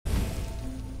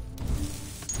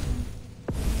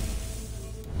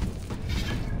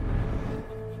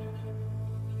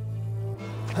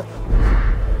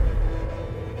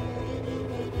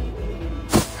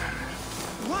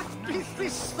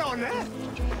sistone?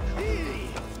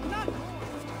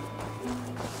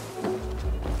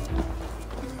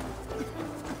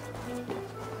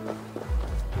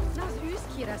 Nas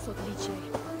üskira sodliče.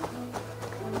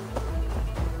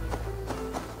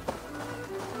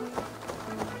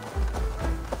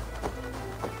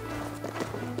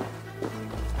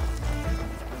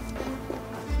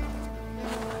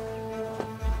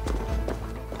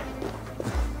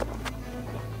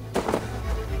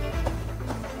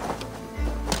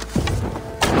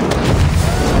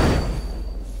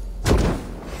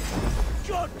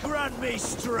 Grant me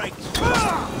strength!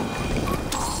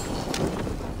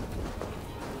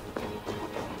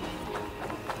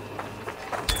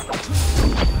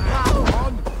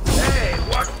 Hey,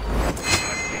 what?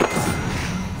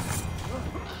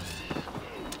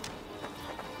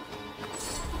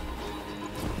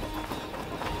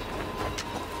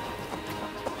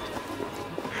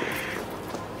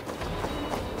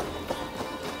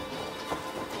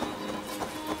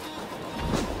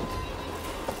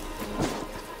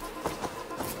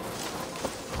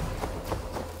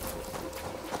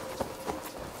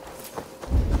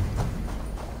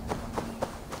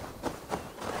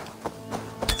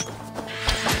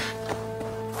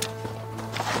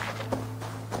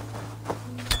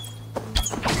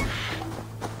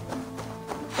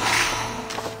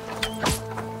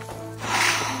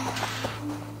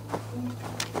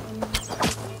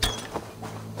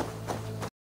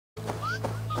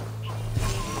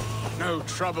 No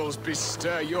troubles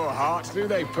bestir your heart, do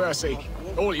they, Percy?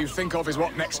 All you think of is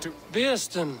what next to...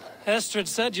 Bearston, Estrid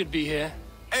said you'd be here.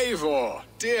 Eivor,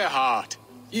 dear heart,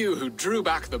 you who drew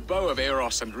back the bow of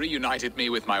Eros and reunited me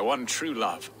with my one true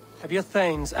love. Have your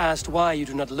thanes asked why you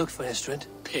do not look for Estrid?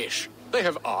 Pish. They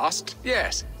have asked,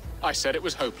 yes. I said it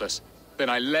was hopeless. Then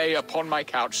I lay upon my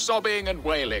couch, sobbing and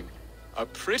wailing. A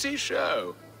pretty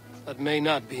show. That may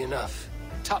not be enough.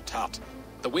 Tut-tut.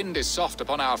 The wind is soft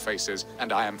upon our faces,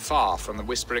 and I am far from the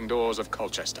whispering doors of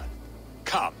Colchester.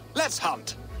 Come, let's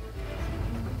hunt!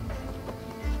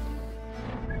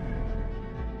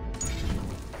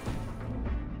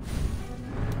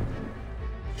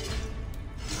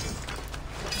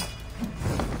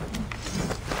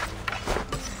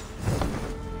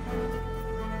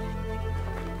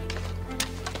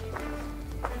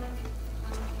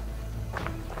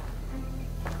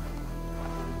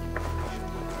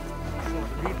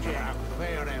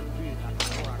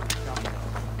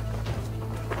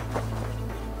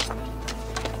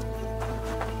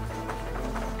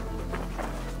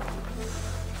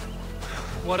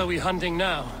 What are we hunting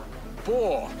now?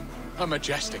 Boar. A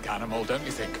majestic animal, don't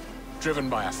you think? Driven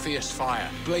by a fierce fire,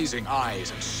 blazing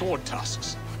eyes and sword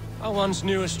tusks. I once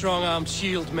knew a strong-armed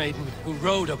shield maiden who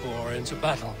rode a boar into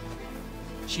battle.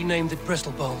 She named it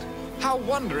Bristolbolt. How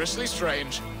wondrously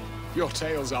strange. Your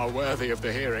tales are worthy of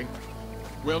the hearing.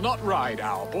 We'll not ride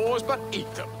our boars, but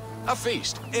eat them. A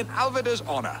feast, in Alvida's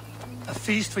honor. A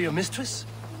feast for your mistress?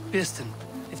 Bearston,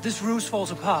 if this ruse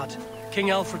falls apart,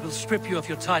 King Alfred will strip you of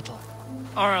your title.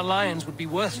 Our alliance would be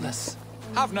worthless.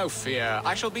 Have no fear,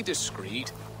 I shall be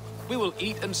discreet. We will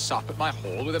eat and sup at my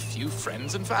hall with a few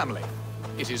friends and family.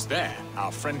 It is there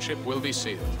our friendship will be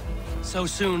sealed. So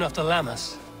soon after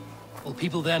Lammas? Will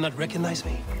people there not recognize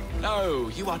me? No,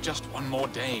 you are just one more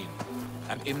Dane.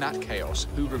 And in that chaos,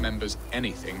 who remembers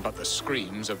anything but the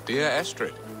screams of dear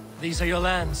Estrid? These are your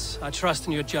lands. I trust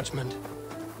in your judgment.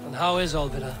 And how is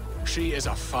Olvida? She is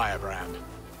a firebrand.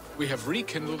 We have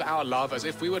rekindled our love as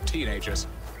if we were teenagers.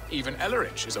 Even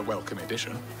Ellerich is a welcome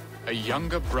addition. A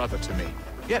younger brother to me,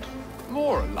 yet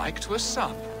more alike to a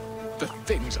son. The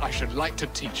things I should like to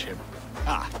teach him.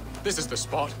 Ah, this is the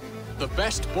spot. The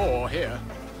best boar here.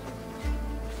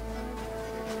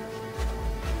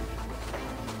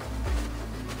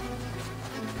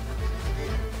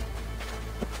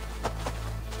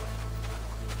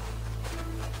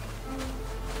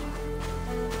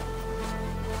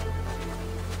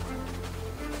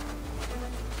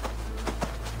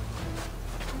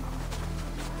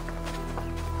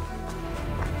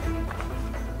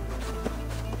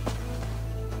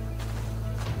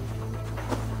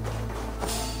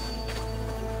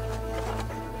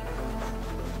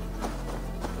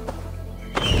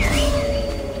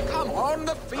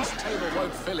 The feast table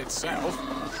won't fill itself.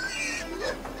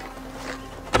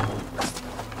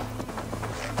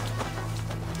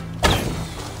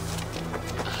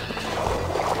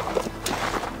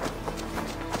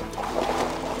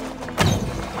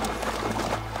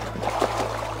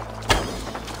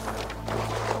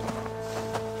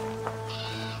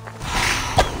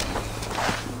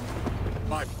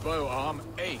 My bow arm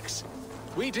aches.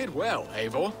 We did well,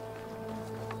 Eivor.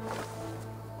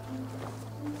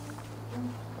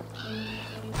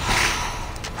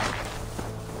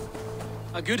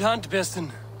 A good hunt,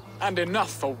 Birston. And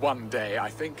enough for one day, I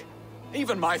think.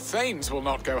 Even my thanes will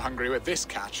not go hungry with this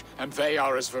catch, and they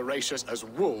are as voracious as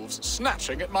wolves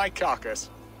snatching at my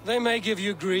carcass. They may give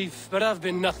you grief, but I've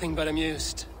been nothing but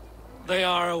amused. They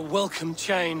are a welcome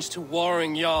change to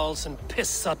warring jarls and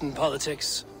piss-sudden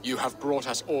politics. You have brought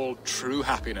us all true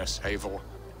happiness, Eivor.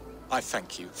 I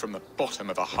thank you from the bottom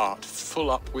of a heart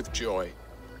full up with joy.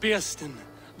 Birston,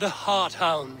 the Heart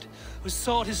Hound, who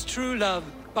sought his true love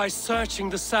by searching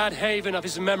the sad haven of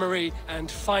his memory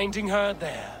and finding her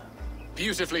there.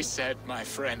 Beautifully said, my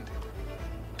friend.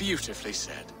 Beautifully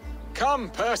said. Come,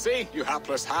 Percy, you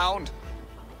hapless hound.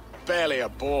 Barely a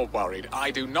boar worried.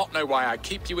 I do not know why I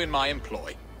keep you in my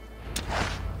employ.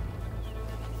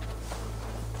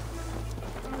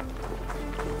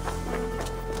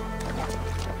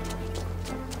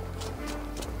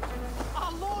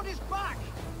 Our lord is back!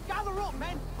 Gather up,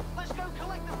 men! Let's go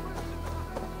collect the fruits.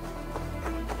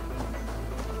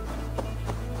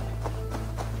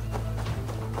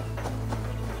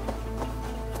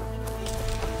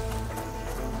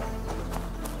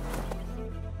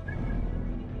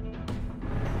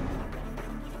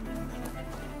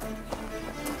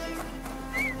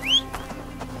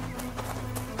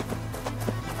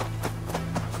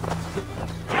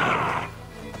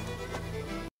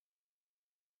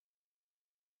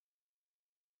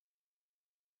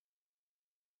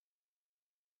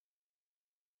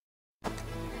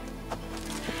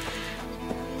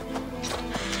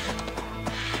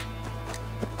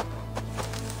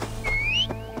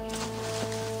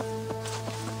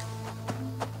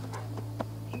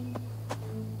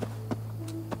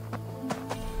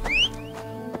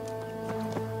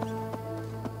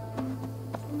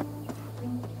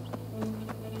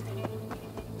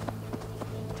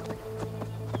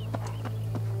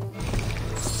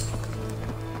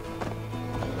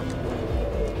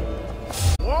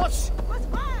 What?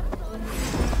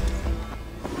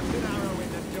 An arrow in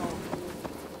the dog.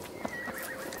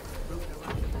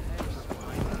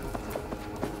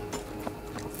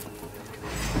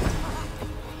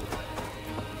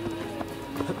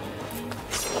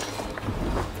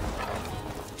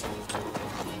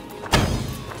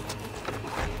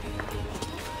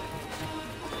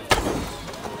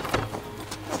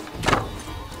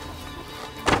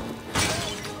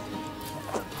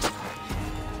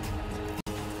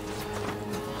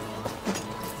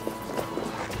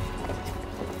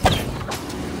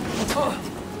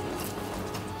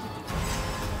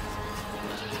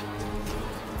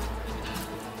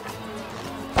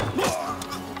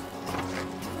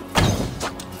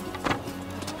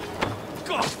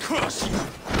 God curse you!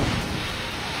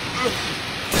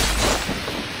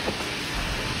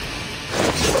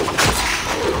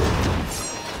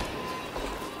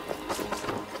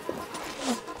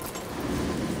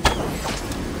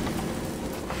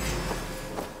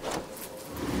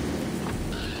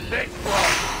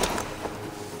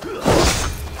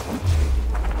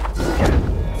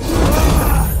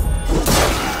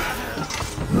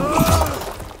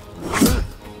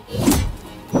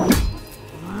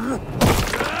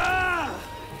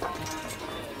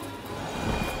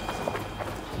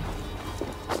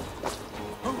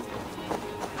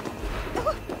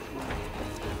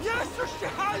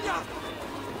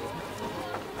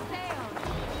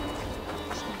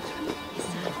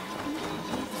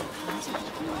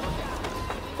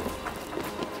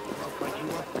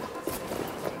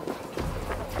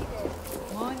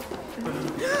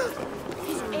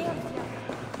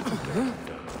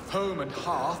 Home and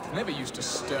hearth never used to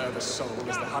stir the soul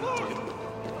as the hunt did.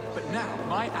 But now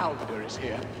my Albeda is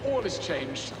here. All is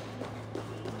changed.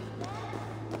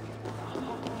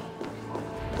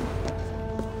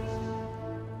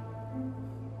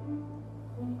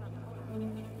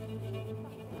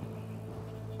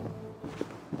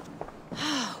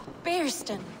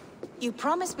 Birston, you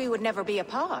promised we would never be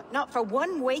apart, not for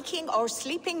one waking or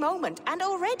sleeping moment, and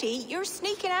already you're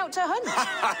sneaking out to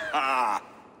hunt.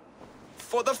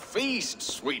 For the feast,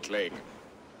 sweetling.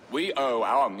 We owe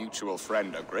our mutual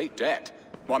friend a great debt.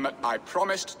 One that I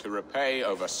promised to repay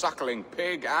over suckling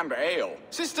pig and ale.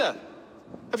 Sister,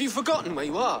 have you forgotten where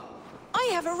you are? I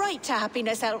have a right to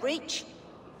happiness, Outreach.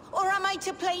 Or am I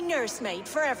to play nursemaid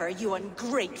forever, you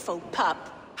ungrateful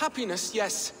pup? Happiness,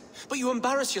 yes. But you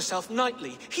embarrass yourself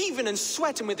nightly, heaving and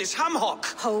sweating with this ham hock.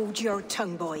 Hold your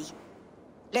tongue, boy.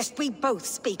 Lest we both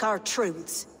speak our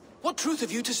truths. What truth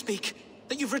have you to speak?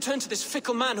 That you've returned to this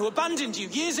fickle man who abandoned you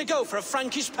years ago for a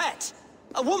Frankish pet?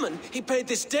 A woman he paid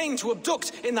this Dane to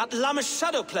abduct in that lammish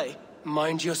shadow play?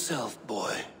 Mind yourself,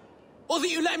 boy. Or that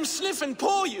you let him sniff and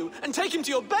paw you, and take him to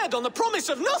your bed on the promise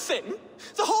of nothing?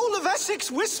 The whole of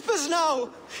Essex whispers now.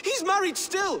 He's married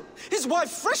still, his wife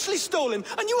freshly stolen,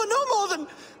 and you are no more than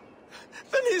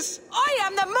his... I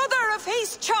am the mother of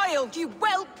his child, you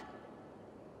whelp!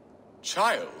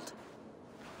 Child?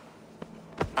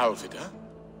 Alvida?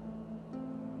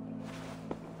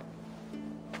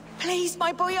 Please,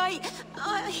 my boy, I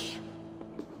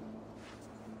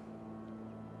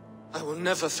will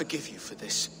never forgive you for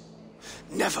this.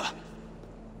 Never.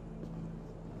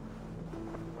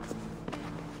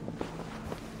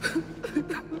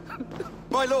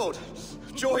 My lord,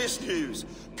 joyous news.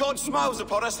 God smiles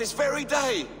upon us this very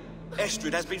day.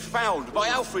 Estrid has been found by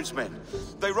Alfred's men.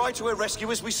 They ride to her rescue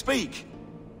as we speak.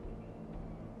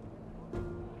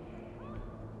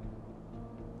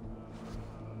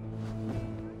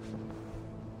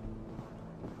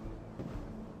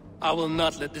 I will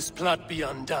not let this plot be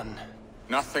undone.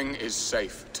 Nothing is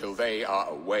safe till they are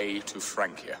away to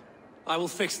Francia. I will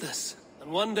fix this, and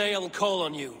one day I will call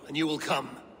on you, and you will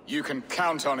come. You can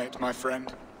count on it, my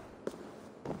friend.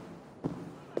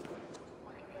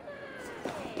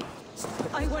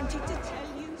 I wanted to tell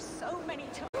you so many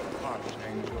times.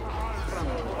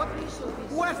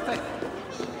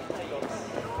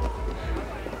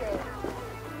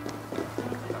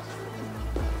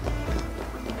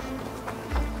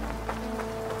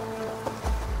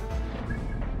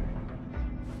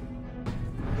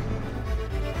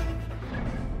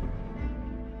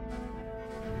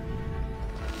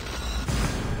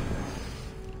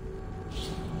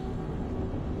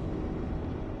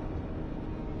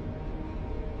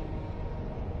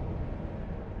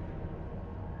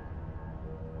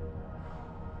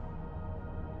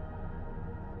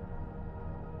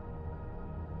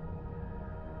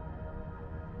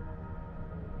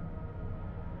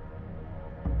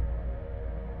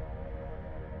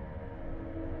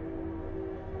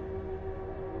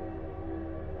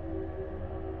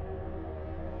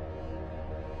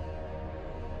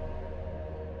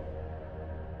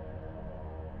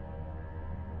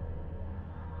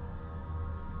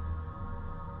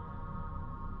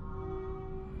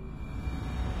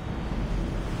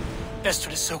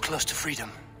 Estrid is so close to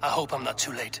freedom. I hope I'm not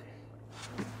too late.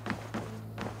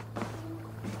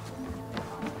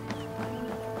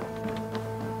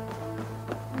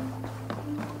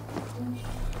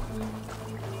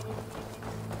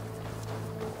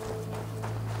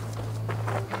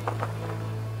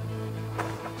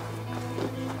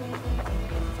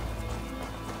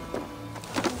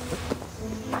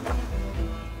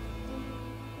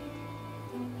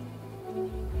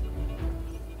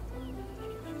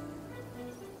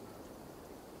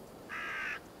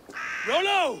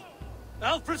 Rollo!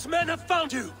 Alfred's men have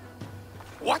found you!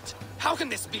 What? How can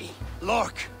this be?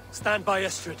 Lork, stand by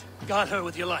Estrid. Guard her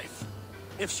with your life.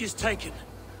 If she's taken,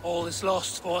 all is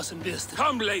lost for us in Bearston.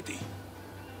 Come, lady.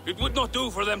 It would not do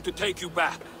for them to take you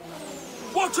back.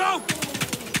 Watch out!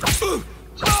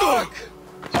 Lork!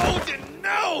 Odin,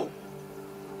 no!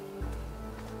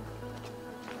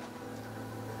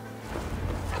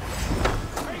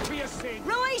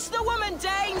 Release the woman,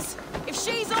 Danes! If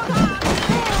she's unharmed,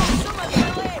 some of you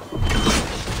live!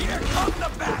 Here come the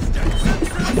bastards!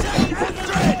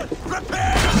 Estrid!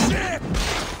 Prepare the ship!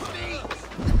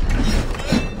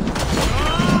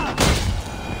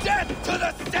 Death to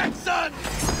the Saxons!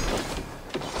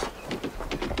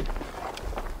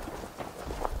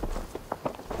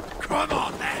 Come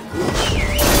on, then!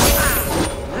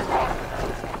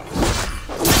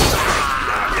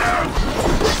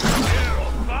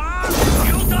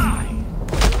 You'll die!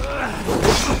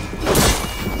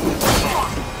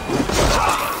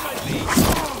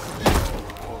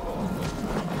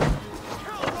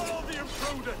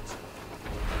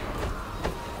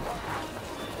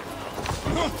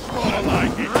 More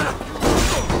like it!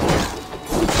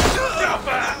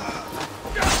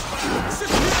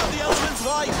 Secure the element's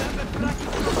light!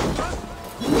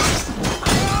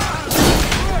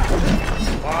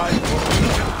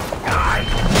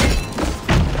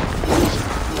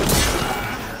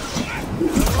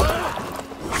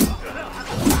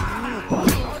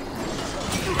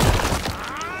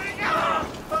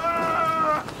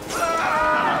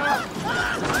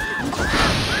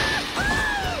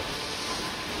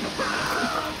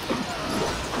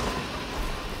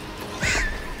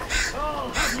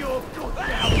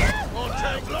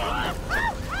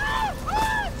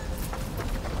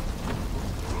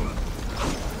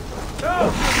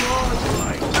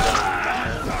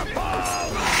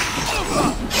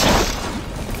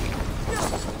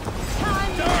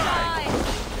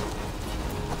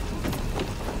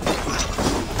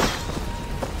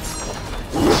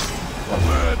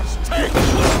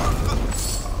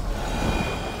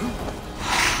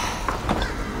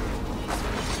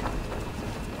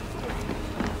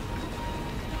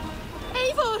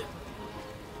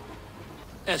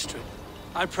 Estrid,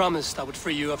 I promised I would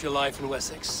free you of your life in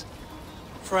Wessex.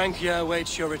 Francia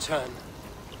awaits your return.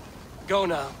 Go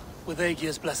now, with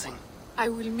Aegir's blessing. I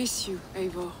will miss you,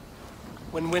 Eivor.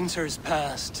 When winter is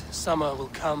past, summer will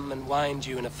come and wind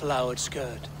you in a flowered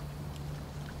skirt.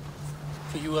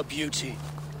 For you are beauty,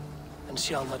 and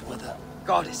shall not wither.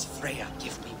 Goddess Freya,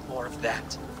 give me more of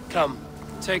that. Come,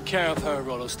 take care of her,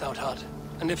 Rollo Stoutheart.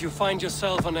 And if you find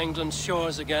yourself on England's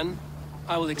shores again,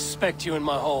 I will expect you in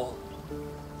my hall.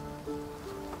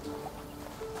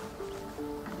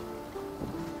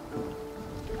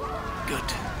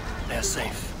 Good. They're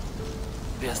safe.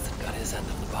 Vieston got his end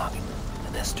of the bargain,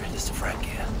 and Estrid is to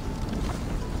Francia.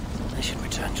 They should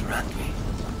return to Randvi.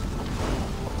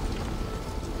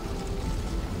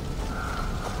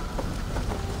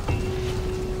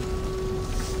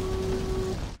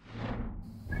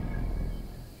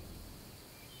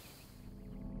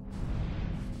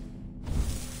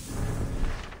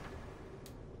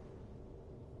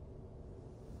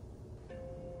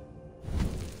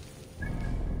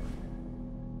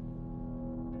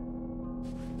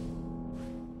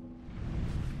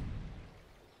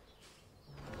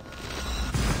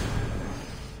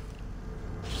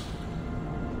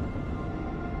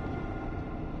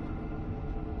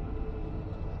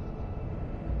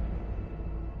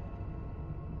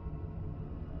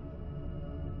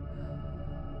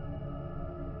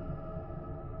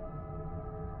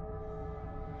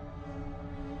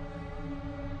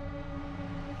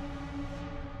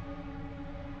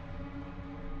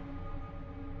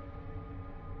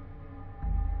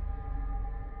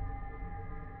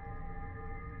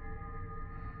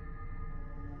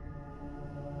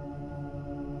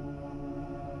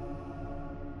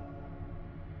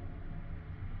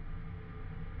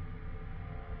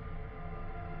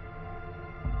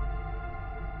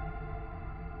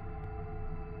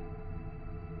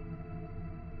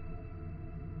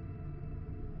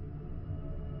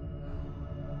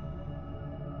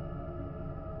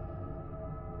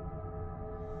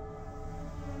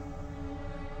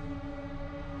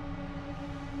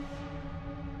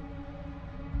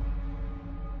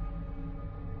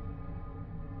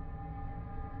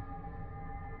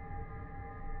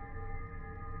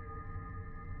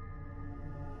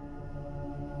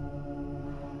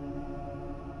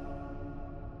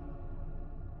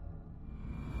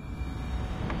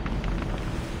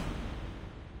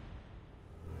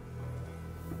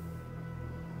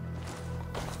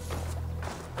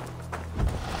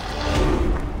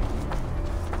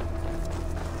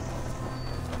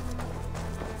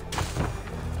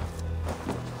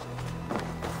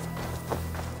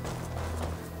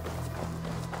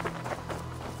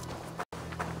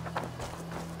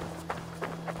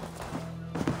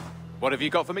 What have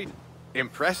you got for me?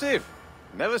 Impressive.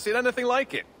 Never seen anything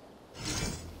like it.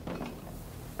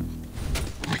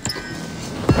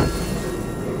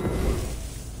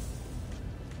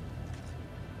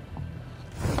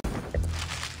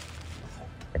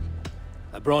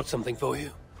 I brought something for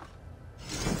you.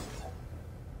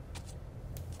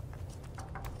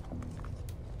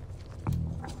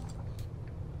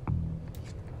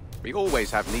 We always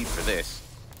have need for this.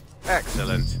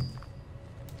 Excellent.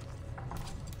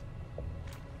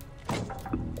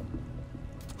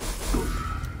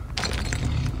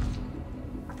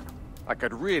 I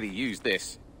could really use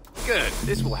this. Good,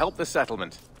 this will help the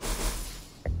settlement.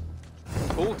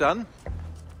 All done?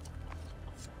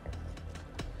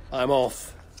 I'm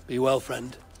off. Be well,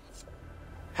 friend.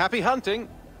 Happy hunting!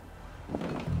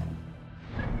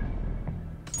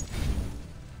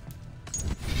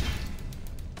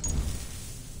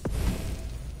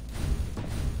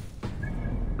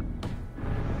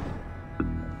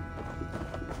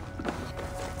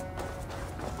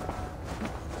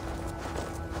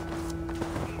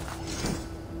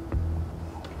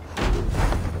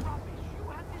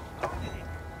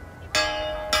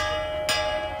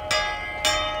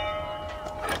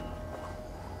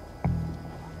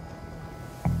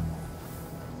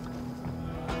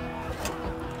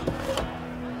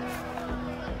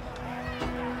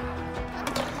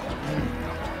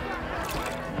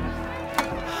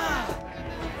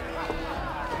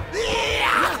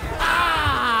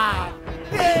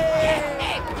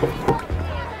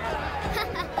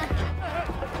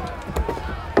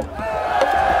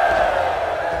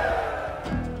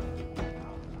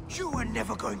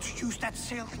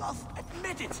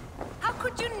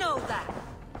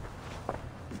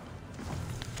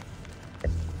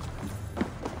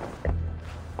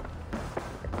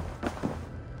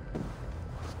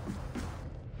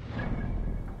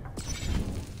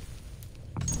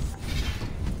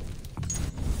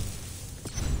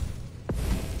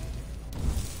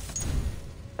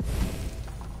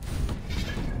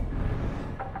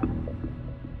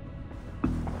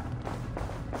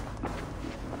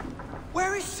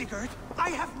 Sigurd?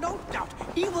 I have no doubt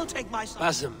he will take my side.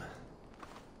 Basim,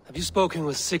 have you spoken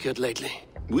with Sigurd lately?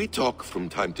 We talk from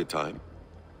time to time.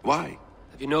 Why?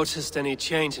 Have you noticed any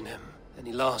change in him?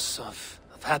 Any loss of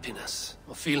happiness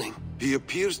or feeling? He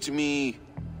appears to me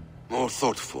more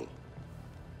thoughtful,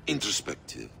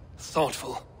 introspective.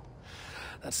 Thoughtful?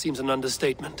 That seems an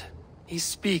understatement. He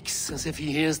speaks as if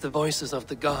he hears the voices of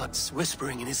the gods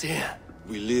whispering in his ear.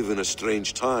 We live in a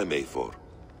strange time, Eivor.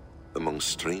 Among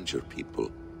stranger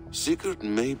people. Sigurd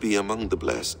may be among the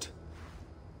blessed.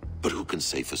 But who can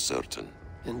say for certain?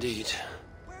 Indeed.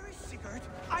 Where is Sigurd?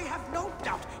 I have no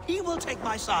doubt he will take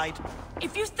my side.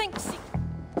 If you think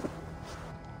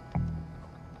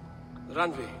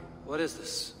Randvi, what is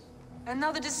this?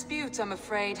 Another dispute, I'm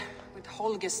afraid, with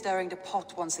Holger stirring the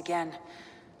pot once again.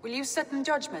 Will you set in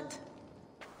judgment?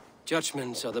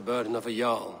 Judgments are the burden of a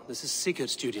Jarl. This is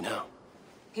Sigurd's duty now.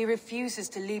 He refuses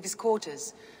to leave his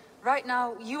quarters. Right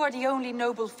now, you are the only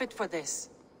noble fit for this.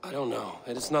 I don't know.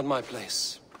 It is not my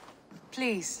place.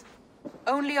 Please.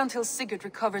 Only until Sigurd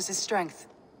recovers his strength.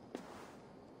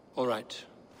 All right.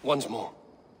 Once more.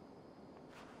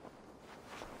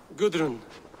 Gudrun,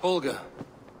 Holger,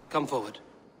 come forward.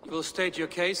 You will state your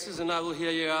cases, and I will hear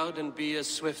you out and be as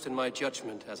swift in my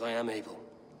judgment as I am able.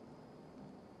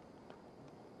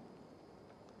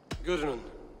 Gudrun,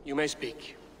 you may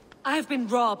speak. I have been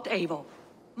robbed, Eivor.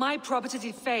 My property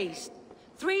defaced.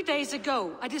 3 days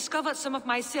ago, I discovered some of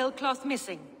my sailcloth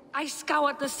missing. I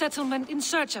scoured the settlement in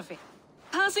search of it.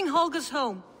 Passing Holger's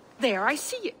home, there I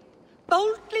see it.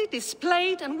 Boldly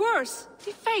displayed and worse,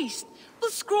 defaced,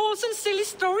 with scrawls and silly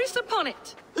stories upon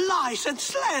it. Lies and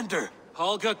slander!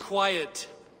 Holger, quiet.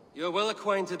 You're well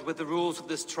acquainted with the rules of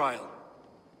this trial.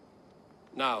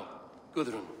 Now,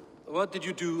 Gudrun, what did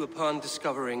you do upon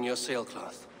discovering your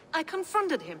sailcloth? I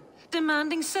confronted him,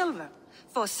 demanding silver.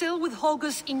 For sil with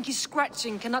Holger's inky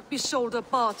scratching cannot be sold or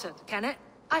bartered, can it?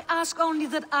 I ask only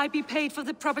that I be paid for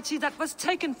the property that was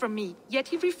taken from me, yet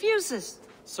he refuses.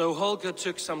 So Holger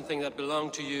took something that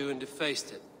belonged to you and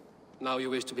defaced it. Now you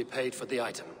wish to be paid for the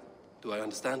item. Do I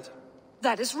understand?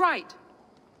 That is right.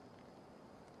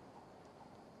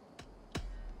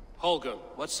 Holger,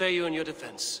 what say you in your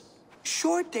defense?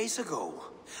 Short days ago,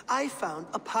 I found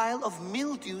a pile of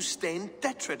mildew-stained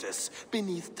detritus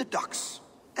beneath the docks,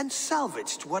 and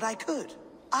salvaged what I could.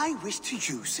 I wish to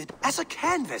use it as a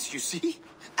canvas, you see?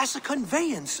 As a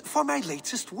conveyance for my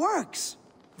latest works.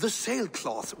 The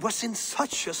sailcloth was in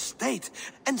such a state,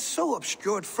 and so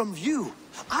obscured from view,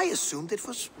 I assumed it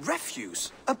was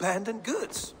refuse, abandoned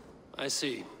goods. I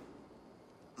see.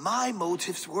 My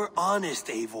motives were honest,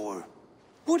 Eivor.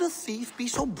 Would a thief be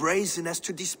so brazen as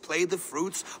to display the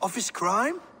fruits of his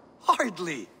crime?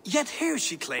 Hardly. Yet here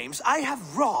she claims I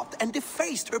have robbed and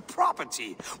defaced her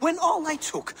property, when all I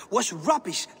took was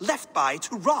rubbish left by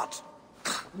to rot.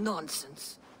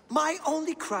 Nonsense. My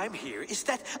only crime here is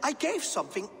that I gave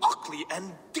something ugly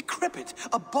and decrepit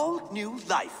a bold new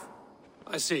life.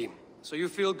 I see. So you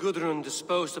feel Gudrun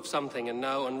disposed of something and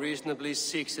now unreasonably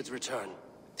seeks its return?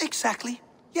 Exactly,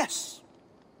 yes.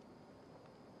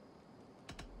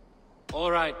 All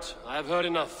right, I have heard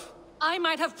enough. I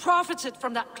might have profited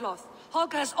from that cloth.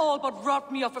 Holger has all but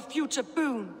robbed me of a future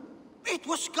boon. It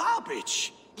was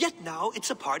garbage. Yet now it's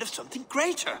a part of something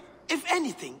greater. If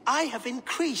anything, I have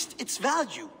increased its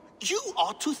value. You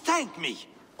ought to thank me.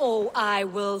 Oh, I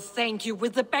will thank you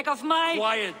with the back of my...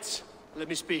 Quiet! Let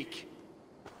me speak.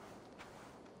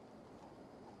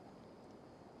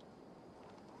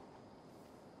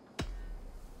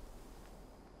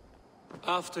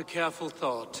 After careful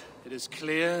thought, it is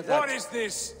clear that... What is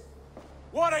this?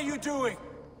 What are you doing?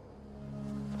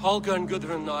 Holger and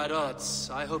Gudrun are at odds.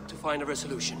 I hope to find a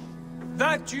resolution.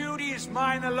 That duty is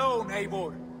mine alone,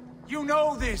 Eivor. You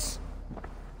know this.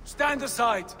 Stand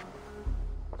aside.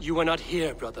 You were not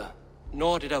here, brother.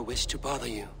 Nor did I wish to bother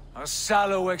you. A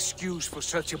sallow excuse for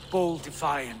such a bold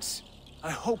defiance.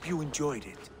 I hope you enjoyed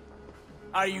it.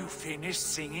 Are you finished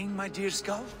singing, my dear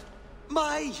scout?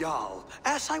 My Jarl,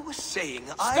 as I was saying,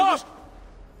 Stop!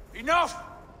 Enough!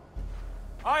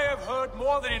 I have heard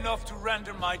more than enough to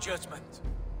render my judgment.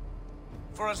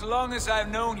 For as long as I've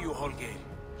known you, Holger,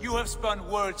 you have spun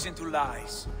words into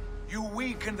lies. You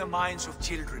weaken the minds of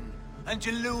children, and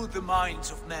delude the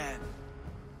minds of men.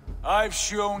 I've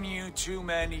shown you too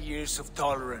many years of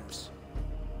tolerance.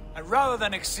 And rather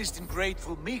than exist in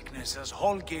grateful meekness as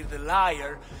Holger the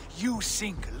liar, you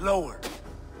sink lower.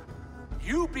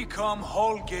 You become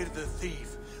Holger the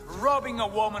thief, robbing a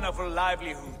woman of her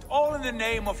livelihood, all in the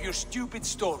name of your stupid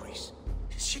stories.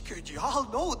 Sigurd, Jarl,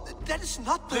 no, that is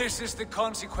not the... This is the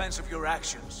consequence of your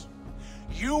actions.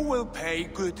 You will pay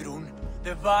Gudrun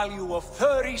the value of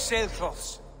 30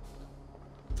 sailcloths.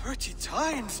 30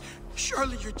 times?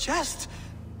 Surely you jest.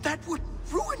 That would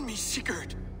ruin me,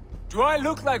 Sigurd. Do I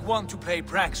look like one to play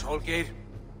pranks, Holgate?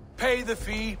 Pay the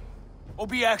fee, or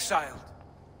be exiled?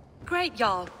 Great,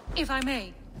 Jarl. If I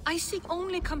may, I seek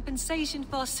only compensation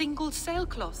for a single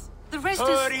sailcloth. The rest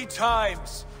 30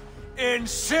 times! In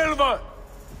silver!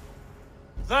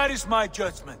 That is my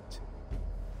judgment.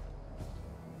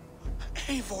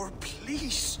 Eivor,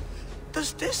 please.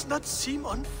 Does this not seem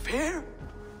unfair?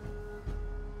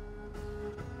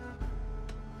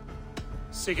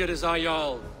 Sigurd is our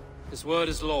Jarl. His word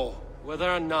is law, whether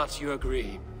or not you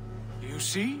agree. You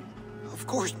see? Of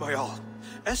course, my all.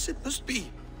 As it must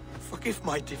be. Forgive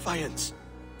my defiance.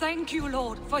 Thank you,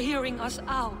 Lord, for hearing us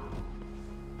out.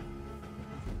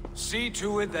 See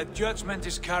to it that judgment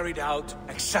is carried out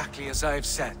exactly as I have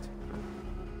said.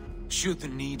 Should the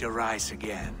need arise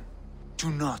again, do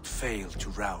not fail to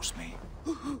rouse me.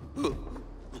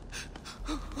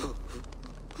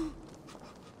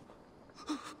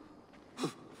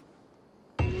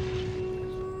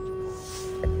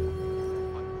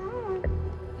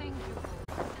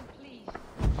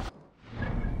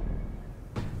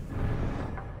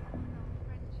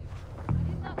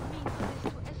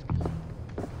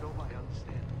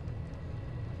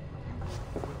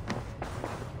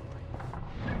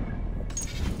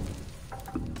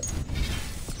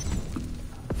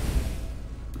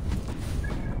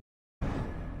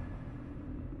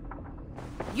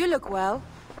 You look well.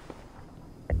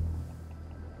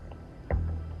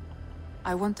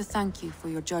 I want to thank you for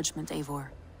your judgment, Eivor.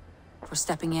 For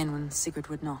stepping in when Sigurd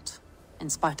would not, in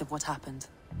spite of what happened.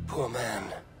 Poor man.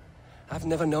 I've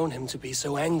never known him to be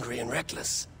so angry and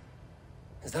reckless.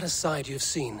 Is that a side you've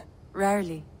seen?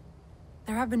 Rarely.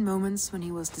 There have been moments when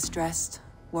he was distressed,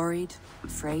 worried,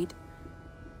 afraid.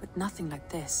 But nothing like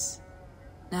this.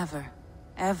 Never,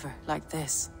 ever like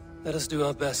this. Let us do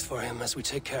our best for him as we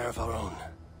take care of our own.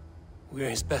 We're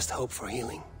his best hope for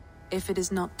healing. If it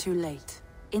is not too late.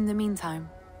 In the meantime,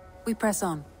 we press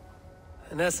on.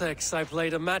 In Essex, I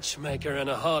played a matchmaker and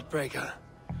a heartbreaker.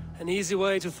 An easy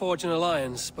way to forge an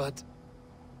alliance, but...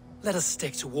 let us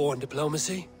stick to war and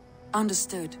diplomacy.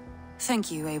 Understood. Thank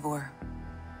you, Eivor.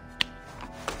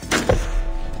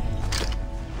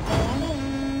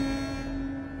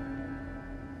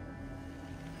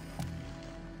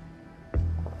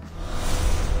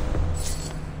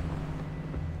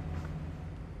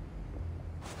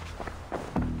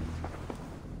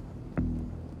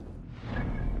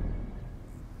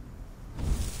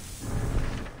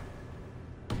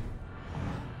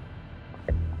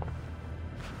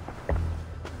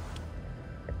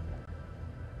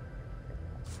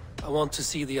 I want to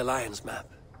see the Alliance map.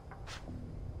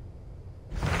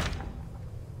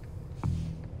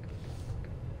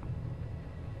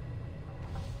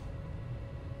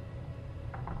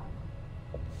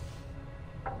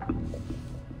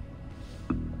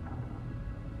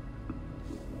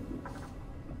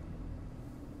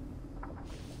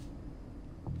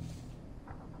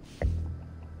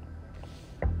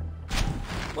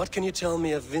 What can you tell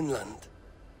me of Vinland?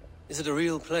 Is it a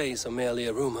real place or merely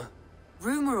a rumor?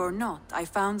 Rumor or not, I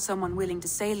found someone willing to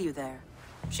sail you there.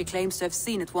 She claims to have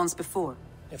seen it once before.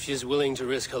 If she is willing to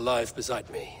risk her life beside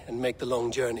me and make the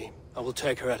long journey, I will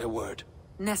take her at her word.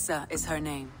 Nessa is her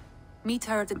name. Meet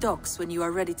her at the docks when you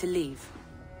are ready to leave.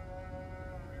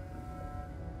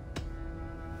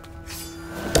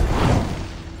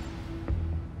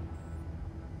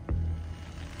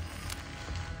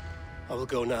 I will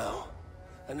go now,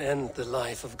 and end the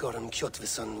life of Goran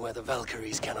Kjotvisson where the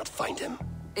Valkyries cannot find him.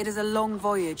 It is a long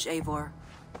voyage, Eivor.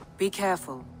 Be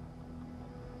careful.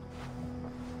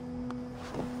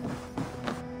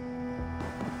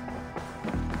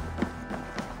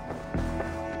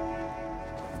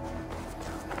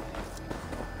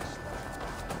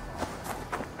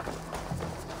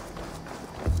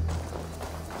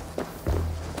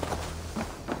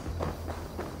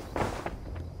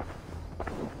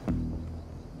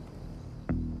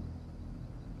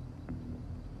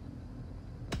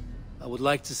 I would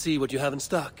like to see what you have in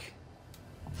stock.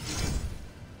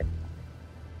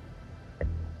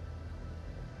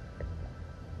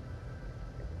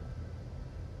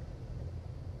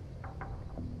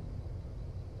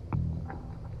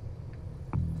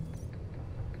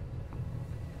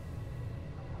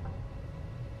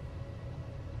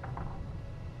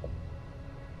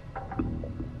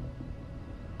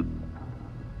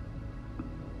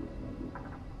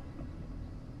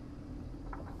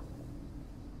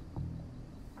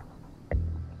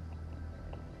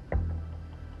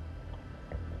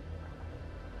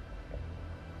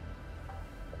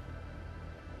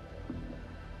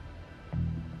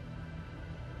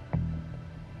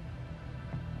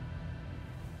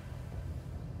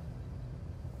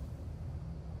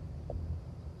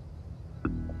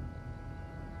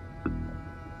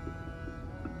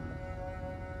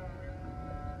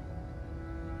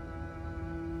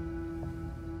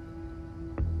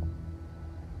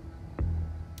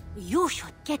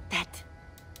 should get that.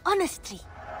 Honestly.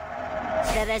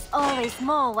 There is always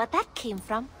more where that came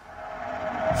from.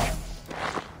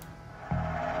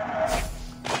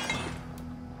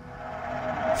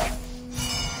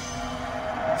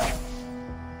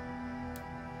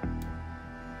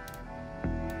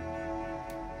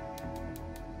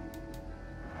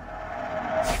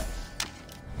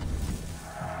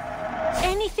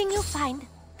 Anything you find,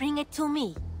 bring it to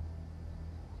me.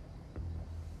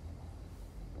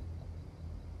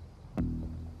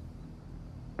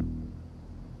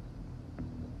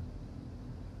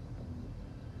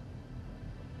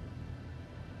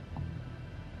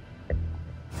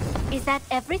 Is that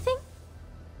everything?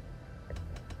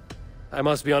 I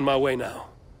must be on my way now.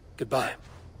 Goodbye.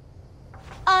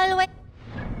 Always.